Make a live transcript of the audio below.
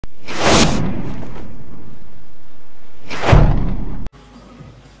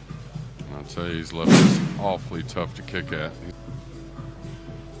tell you, he's left this awfully tough to kick at.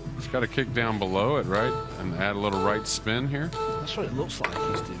 He's got to kick down below it, right? And add a little right spin here. That's what it looks like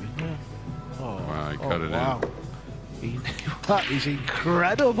he's doing, yeah. Oh, Wow, he cut it in. That is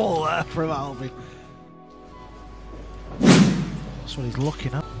incredible there from Alvin. That's what he's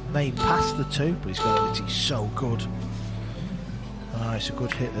looking at. Made past the two, but he's got it. He's so good. Oh, it's a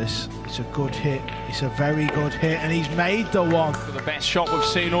good hit, this. It's a good hit. It's a very good hit, and he's made the one. For the best shot we've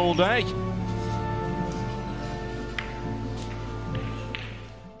seen all day.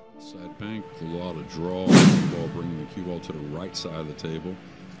 Side bank with a lot of draw. Ball bringing the cue ball to the right side of the table.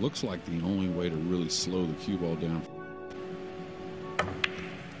 Looks like the only way to really slow the cue ball down.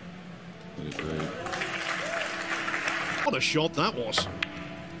 Hit it great. What a shot that was.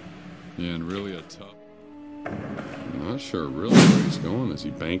 Yeah, and really a tough. I'm not sure really where he's going. Is he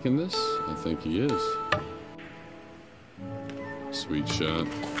banking this? I think he is. Sweet shot.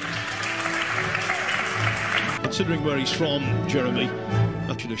 Considering where he's from, Jeremy,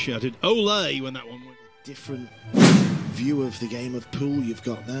 I should have shouted Ole when that one went. Different view of the game of pool you've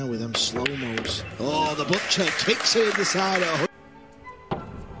got now with them slow-mos. Oh, the Butcher kicks it in the side.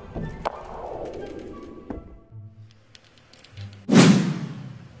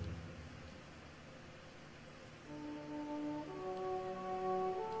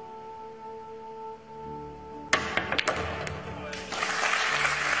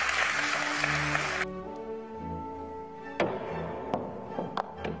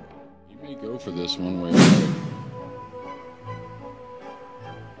 Go for this one way or another.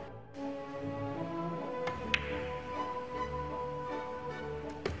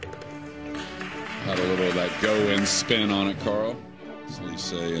 Had a little of that go-in spin on it, Carl. As we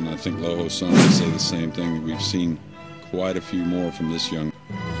say, and I think Loho-san would say the same thing. We've seen quite a few more from this young.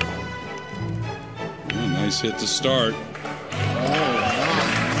 Nice hit to start.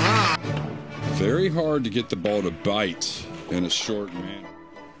 Very hard to get the ball to bite in a short manner.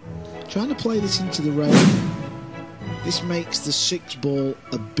 Trying to play this into the rail. This makes the 6 ball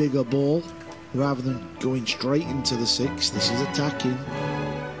a bigger ball rather than going straight into the 6. This is attacking.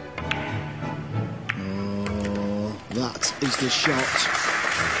 Oh, that is the shot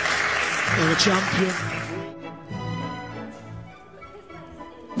of a champion.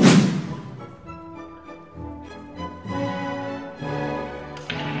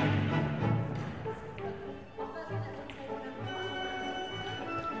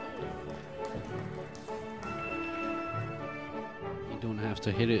 Don't have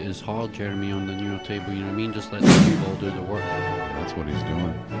to hit it as hard, Jeremy, on the neuro table, you know what I mean? Just let the cue ball do the work. That's what he's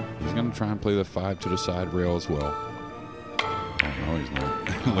doing. He's going to try and play the 5 to the side rail as well. Oh, no, he's not.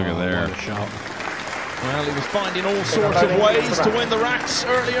 Look at there. What a shot. Well, he was finding all sorts of ways to win the racks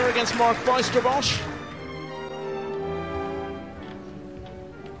earlier against Mark Bijsterbosch.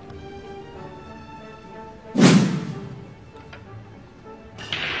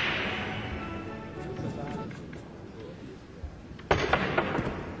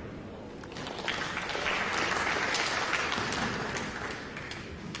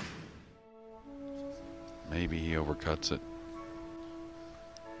 Maybe he overcuts it.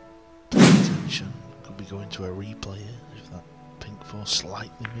 Attention. Could be going to a replay here if that pink force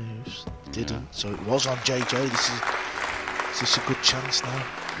slightly moves. Didn't. Yeah. So it was on JJ. Is this a good chance now?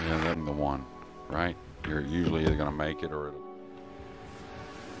 Yeah, that's the one, right? You're usually either going to make it or it'll.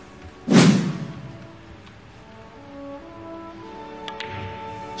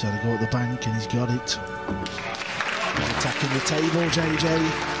 So they go at the bank and he's got it. He's attacking the table, JJ.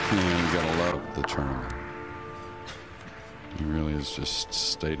 Yeah, you got to love the tournament. He really has just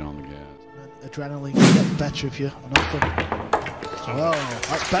stayed on the gas. Adrenaline can get the better of you. And often. Oh,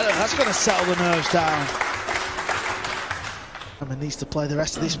 that's better. That's going to settle the nerves down. And needs to play the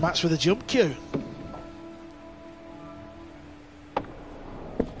rest of this match with a jump cue.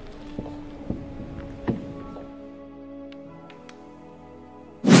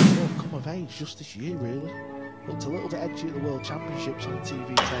 Come of age just this year, really. Looked a little bit edgy at the World Championships on the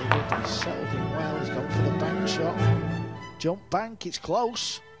TV table, but he's settled in well. He's gone for the bank shot. Jump bank, it's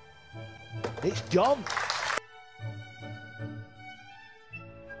close. It's gone.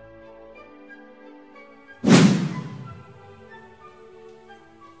 That's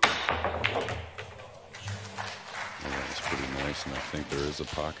pretty nice, and I think there is a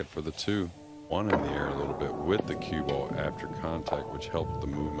pocket for the 2. One in the air a little bit with the cue ball after contact, which helped the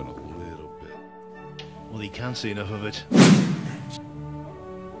movement a little bit. Well, he can't see enough of it.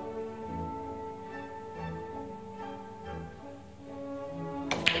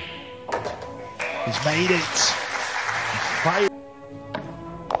 He's made it. Fire.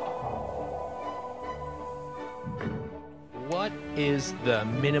 Wow. What is the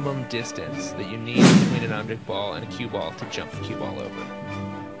minimum distance that you need between an object ball and a cue ball to jump the cue ball over?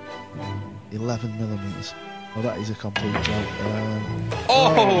 11 millimetres. Oh, that is a complete joke.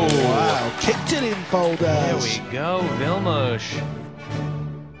 Oh! Wow, kicked it in, Folders. There we go, Vilmos.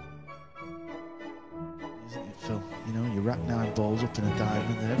 Isn't it, Phil? You know, you rack 9 balls up in a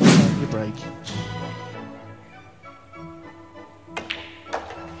diamond, and every time you break.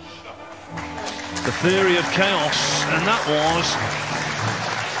 The theory of chaos, and that was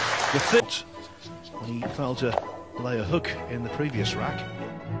the thought when he failed to lay a hook in the previous rack.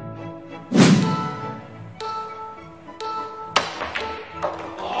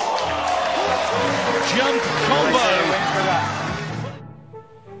 Jump combo.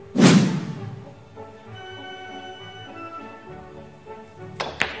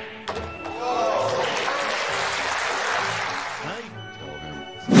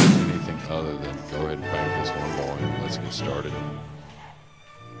 Other than go ahead and bank this one ball in. Let's get started.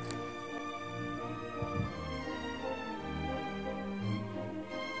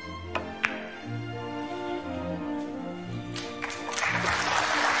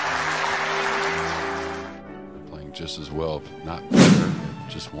 They're playing just as well, if not better,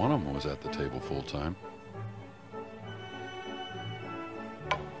 if just one of them was at the table full time.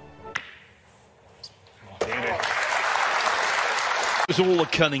 It was all a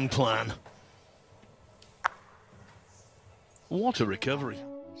cunning plan. What a recovery.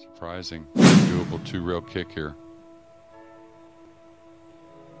 Surprising. Doable 2-rail kick here.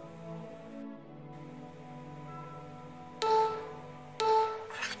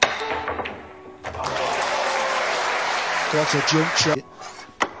 What a jump shot.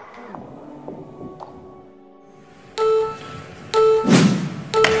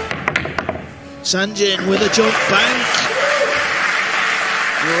 Sanjin with a jump bank.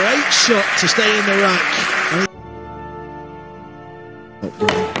 Great shot to stay in the rack.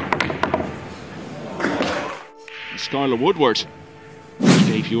 Skylar Woodward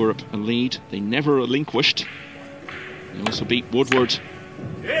gave Europe a lead. They never relinquished. They also beat Woodward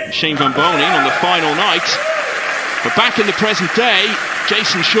and Shane Van Bonen on the final night. But back in the present day,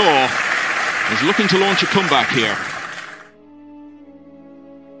 Jason Shaw is looking to launch a comeback here.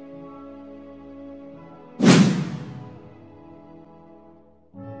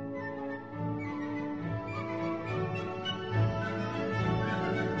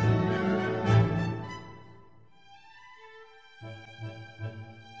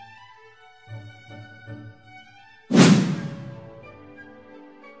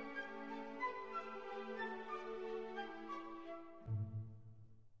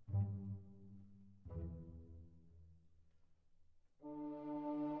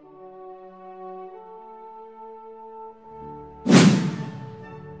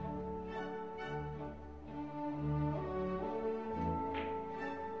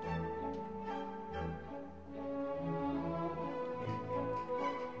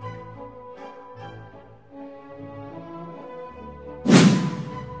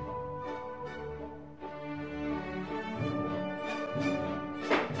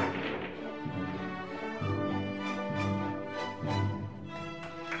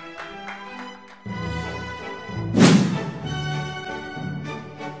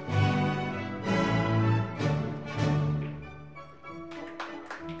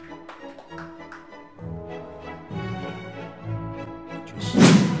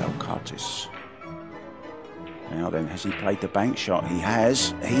 Now then, has he played the bank shot? He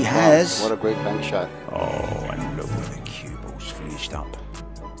has. He has. Wow, what a great bank shot. Oh, and look where the cue ball's finished up.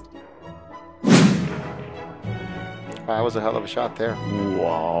 That was a hell of a shot there.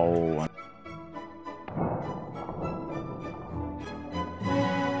 Wow.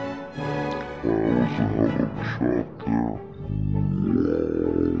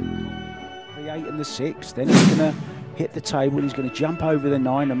 The 8 and the 6, then he's going to hit the table, he's going to jump over the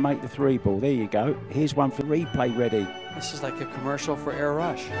 9 and make the 3 ball. There you go. Here's one for replay ready. This is like a commercial for Air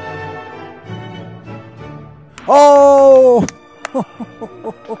Rush. Oh!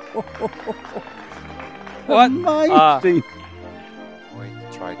 What? Amazing.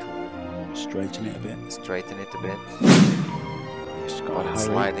 Wait, try to straighten it a bit. Straighten it a bit. But it's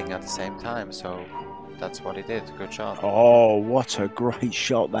sliding at the same time, so that's what he did. Good shot. Oh, what a great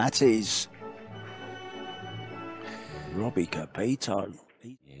shot that is. Robbie Capito.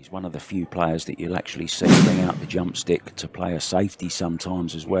 He's one of the few players that you'll actually see bring out the jump stick to play a safety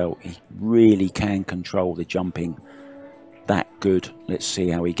sometimes as well. He really can control the jumping that good. Let's see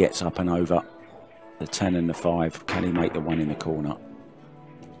how he gets up and over the 10 and the 5. Can he make the 1 in the corner?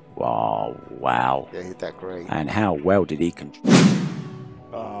 Wow, wow. Yeah, he hit that great. And how well did he control?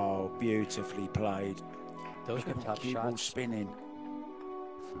 Oh, beautifully played. Those were tough Cue ball shots. spinning.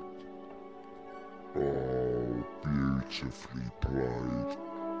 Oh, beautifully played.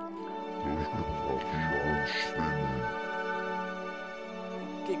 Those were tough shots spinning.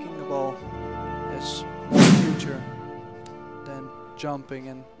 Kicking the ball has more future than jumping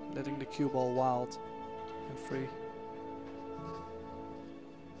and letting the cue ball wild and free.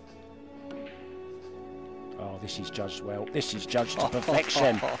 Oh, this is judged well. This is judged to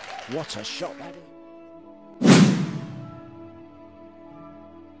perfection. What a shot that is.